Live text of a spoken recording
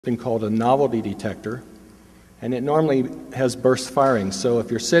something called a novelty detector, and it normally has burst firing. So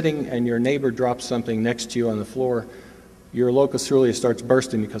if you're sitting and your neighbor drops something next to you on the floor, your locus coeruleus starts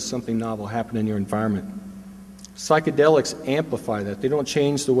bursting because something novel happened in your environment. Psychedelics amplify that. They don't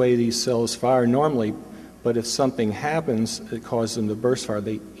change the way these cells fire normally, but if something happens that causes them to burst fire,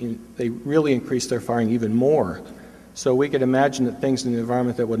 they really increase their firing even more. So we could imagine that things in the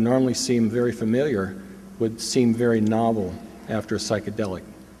environment that would normally seem very familiar would seem very novel after a psychedelic.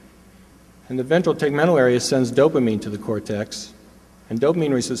 And the ventral tegmental area sends dopamine to the cortex, and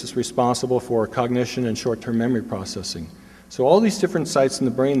dopamine is responsible for cognition and short-term memory processing. So all these different sites in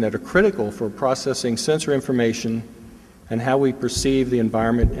the brain that are critical for processing sensory information and how we perceive the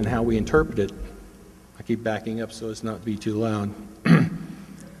environment and how we interpret it, I keep backing up so as not to be too loud,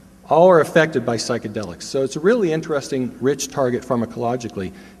 all are affected by psychedelics. So it's a really interesting, rich target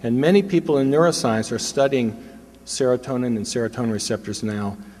pharmacologically, and many people in neuroscience are studying serotonin and serotonin receptors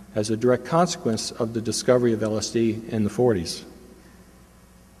now as a direct consequence of the discovery of LSD in the 40s.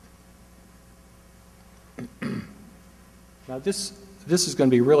 Now this is going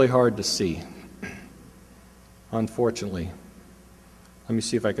to be really hard to see, unfortunately. Let me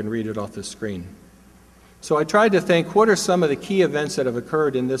see if I can read it off the screen. So I tried to think, what are some of the key events that have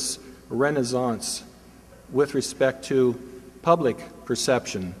occurred in this renaissance with respect to public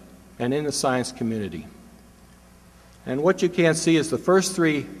perception and in the science community? And what you can see is the first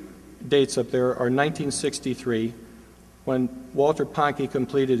three dates up there are 1963, when Walter Pahnke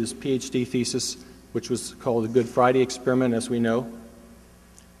completed his PhD thesis, which was called the Good Friday Experiment, as we know.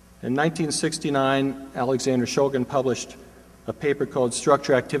 In 1969, Alexander Shulgin published a paper called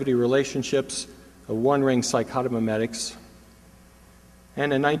Structure-Activity Relationships of One-Ring Psychotomimetics.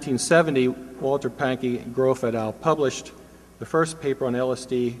 And in 1970, Walter Pahnke, Grof et al. Published the first paper on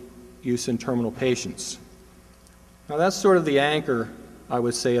LSD use in terminal patients. Now that's sort of the anchor, I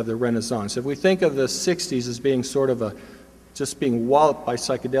would say, of the Renaissance. If we think of the 60s as being sort of just being walloped by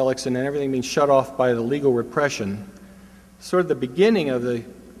psychedelics and then everything being shut off by the legal repression, sort of the beginning of the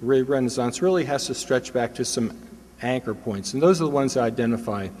Renaissance really has to stretch back to some anchor points, and those are the ones I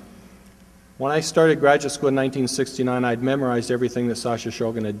identify. When I started graduate school in 1969, I'd memorized everything that Sasha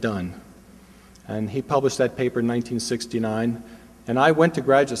Shulgin had done, and he published that paper in 1969, and I went to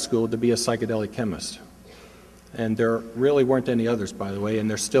graduate school to be a psychedelic chemist. And there really weren't any others, by the way, and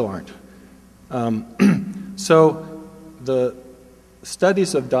there still aren't. So the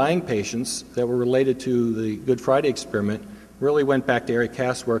studies of dying patients that were related to the Good Friday experiment really went back to Eric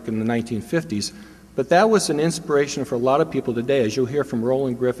Cass' work in the 1950s. But that was an inspiration for a lot of people today. As you'll hear from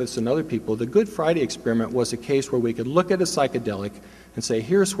Roland Griffiths and other people, the Good Friday experiment was a case where we could look at a psychedelic and say,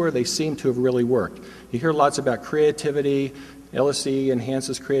 here's where they seem to have really worked. You hear lots about creativity. LSD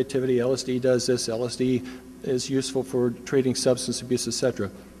enhances creativity. LSD does this. LSD is useful for treating substance abuse, etc.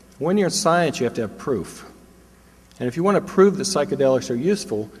 When you're in science, you have to have proof. And if you want to prove that psychedelics are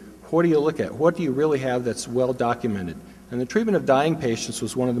useful, what do you look at? What do you really have that's well documented? And the treatment of dying patients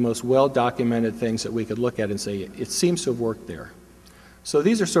was one of the most well documented things that we could look at and say, it seems to have worked there. So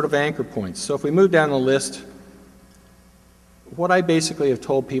these are sort of anchor points. So if we move down the list, what I basically have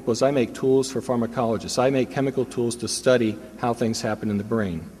told people is I make tools for pharmacologists. I make chemical tools to study how things happen in the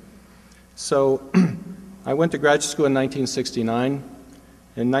brain. So I went to graduate school in 1969.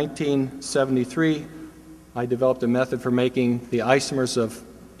 In 1973, I developed a method for making the isomers of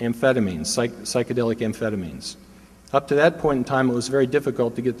amphetamines, psychedelic amphetamines. Up to that point in time, it was very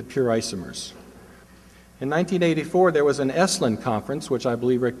difficult to get the pure isomers. In 1984, there was an Esalen conference, which I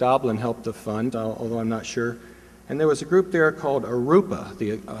believe Rick Doblin helped to fund, although I'm not sure. And there was a group there called ARUPA,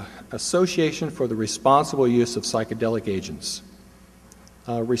 the Association for the Responsible Use of Psychedelic Agents.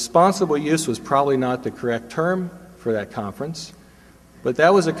 Responsible use was probably not the correct term for that conference, but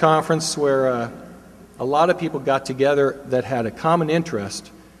that was a conference where a lot of people got together that had a common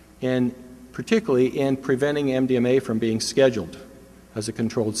interest in, particularly in preventing MDMA from being scheduled as a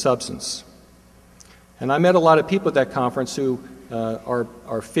controlled substance. And I met a lot of people at that conference who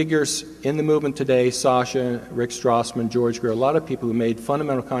are figures in the movement today: Sasha, Rick Strassman, George Greer, a lot of people who made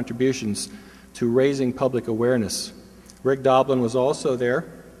fundamental contributions to raising public awareness. Rick Doblin was also there.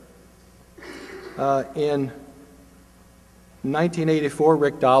 In 1984,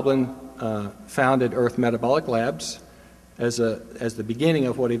 Rick Doblin founded Earth Metabolic Labs as the beginning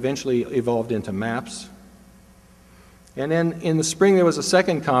of what eventually evolved into MAPS. And then in the spring, there was a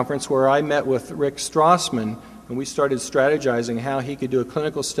second conference where I met with Rick Strassman, and we started strategizing how he could do a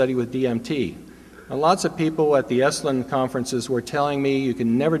clinical study with DMT. And lots of people at the Esalen conferences were telling me, you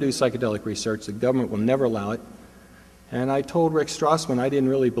can never do psychedelic research, the government will never allow it. And I told Rick Strassman I didn't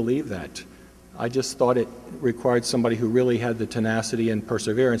really believe that. I just thought it required somebody who really had the tenacity and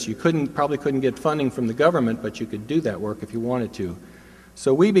perseverance. You probably couldn't get funding from the government, but you could do that work if you wanted to.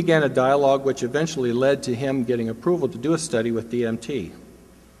 So we began a dialogue which eventually led to him getting approval to do a study with DMT.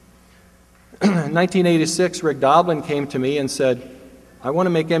 In 1986, Rick Doblin came to me and said, I want to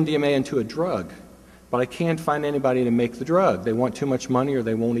make MDMA into a drug, but I can't find anybody to make the drug. They want too much money or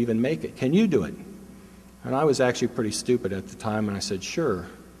they won't even make it. Can you do it? And I was actually pretty stupid at the time, and I said, sure.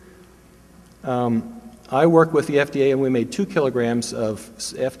 I worked with the FDA, and we made 2 kilograms of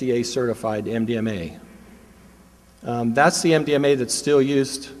FDA-certified MDMA. That's the MDMA that's still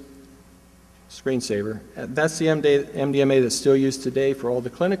used, screensaver, that's the MDMA that's still used today for all the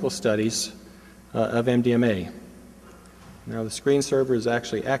clinical studies of MDMA. Now the screensaver is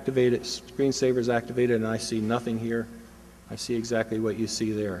actually activated, screensaver is activated, and I see nothing here. I see exactly what you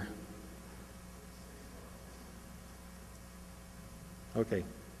see there. Okay.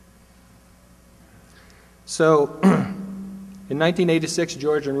 So, in 1986,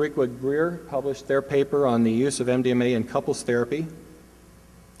 George and Enrique Greer published their paper on the use of MDMA in couples therapy.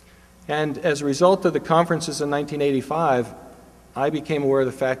 And as a result of the conferences in 1985, I became aware of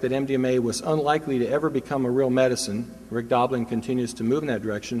the fact that MDMA was unlikely to ever become a real medicine. Rick Doblin continues to move in that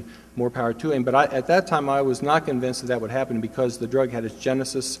direction, more power to him. But at that time, I was not convinced that that would happen because the drug had its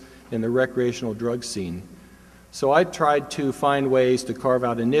genesis in the recreational drug scene. So I tried to find ways to carve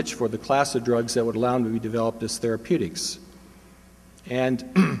out a niche for the class of drugs that would allow them to be developed as therapeutics. And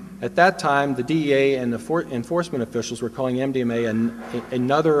at that time, the DEA and the enforcement officials were calling MDMA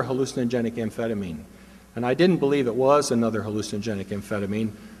another hallucinogenic amphetamine. And I didn't believe it was another hallucinogenic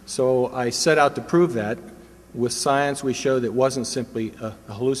amphetamine, so I set out to prove that. With science, we showed it wasn't simply a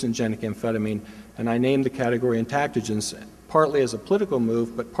hallucinogenic amphetamine, and I named the category entactogens, partly as a political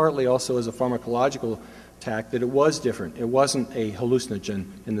move, but partly also as a pharmacological tack, that it was different. It wasn't a hallucinogen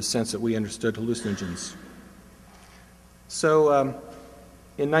in the sense that we understood hallucinogens. So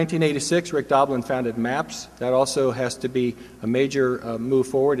in 1986, Rick Doblin founded MAPS. That also has to be a major move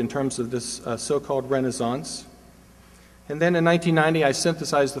forward in terms of this so-called renaissance. And then in 1990, I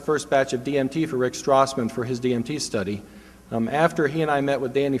synthesized the first batch of DMT for Rick Strassman for his DMT study. After he and I met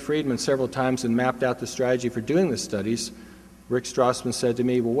with Danny Friedman several times and mapped out the strategy for doing the studies, Rick Strassman said to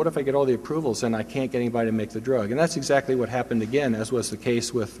me, well, what if I get all the approvals and I can't get anybody to make the drug? And that's exactly what happened again, as was the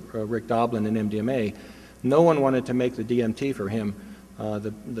case with Rick Doblin and MDMA. No one wanted to make the DMT for him.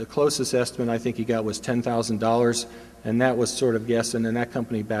 The closest estimate I think he got was $10,000, and that was sort of guessing, and that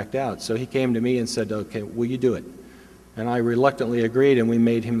company backed out. So he came to me and said, okay, will you do it? And I reluctantly agreed, and we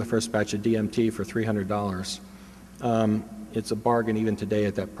made him the first batch of DMT for $300. It's a bargain even today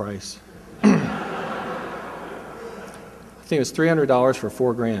at that price. I think it was $300 for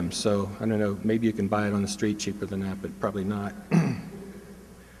 4 grams, so I don't know, maybe you can buy it on the street cheaper than that, but probably not.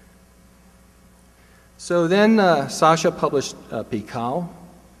 So then Sasha published Pical,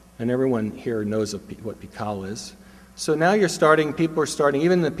 and everyone here knows what Pical is. So now people are starting,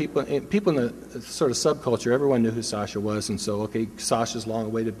 even the people in the sort of subculture, everyone knew who Sasha was, and so, okay, Sasha's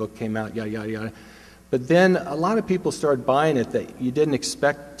long-awaited book came out, yada, yada, yada. But then a lot of people started buying it that you didn't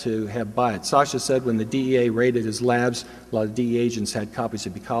expect to have buy it. Sasha said when the DEA raided his labs, a lot of DEA agents had copies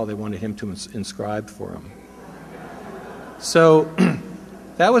of Pical. They wanted him to inscribe for them. So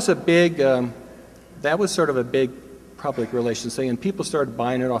that was sort of a big public relations thing, and people started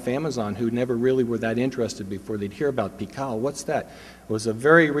buying it off Amazon who never really were that interested before. They'd hear about Pical. What's that? It was a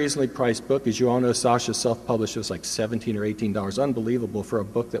very reasonably priced book. As you all know, Sasha self-published. It was like $17 or $18. Unbelievable for a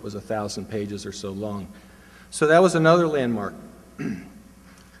book that was 1,000 pages or so long. So that was another landmark. In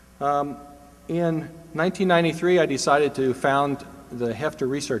 1993, I decided to found the Heffter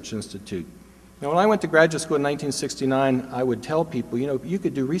Research Institute. Now, when I went to graduate school in 1969, I would tell people, you know, you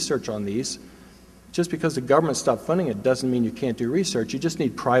could do research on these. Just because the government stopped funding it doesn't mean you can't do research. You just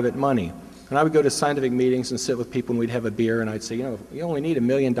need private money. And I would go to scientific meetings and sit with people, and we'd have a beer, and I'd say, you know, you only need $1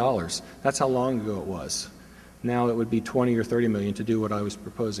 million. That's how long ago it was. Now it would be 20 or 30 million to do what I was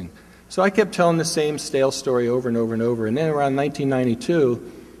proposing. So I kept telling the same stale story over and over and over. And then around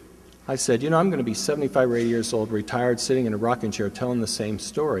 1992, I said, you know, I'm going to be 75 or 80 years old, retired, sitting in a rocking chair telling the same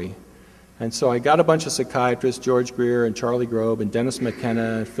story. And so I got a bunch of psychiatrists, George Greer and Charlie Grobe and Dennis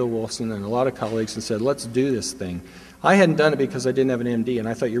McKenna and Phil Wilson and a lot of colleagues, and said, let's do this thing. I hadn't done it because I didn't have an MD, and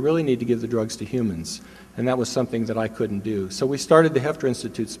I thought you really need to give the drugs to humans. And that was something that I couldn't do. So we started the Heffter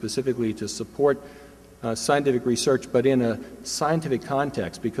Institute specifically to support scientific research, but in a scientific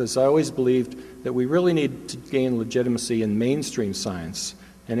context, because I always believed that we really need to gain legitimacy in mainstream science,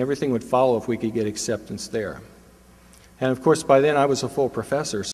 and everything would follow if we could get acceptance there. And of course, by then I was a full professor.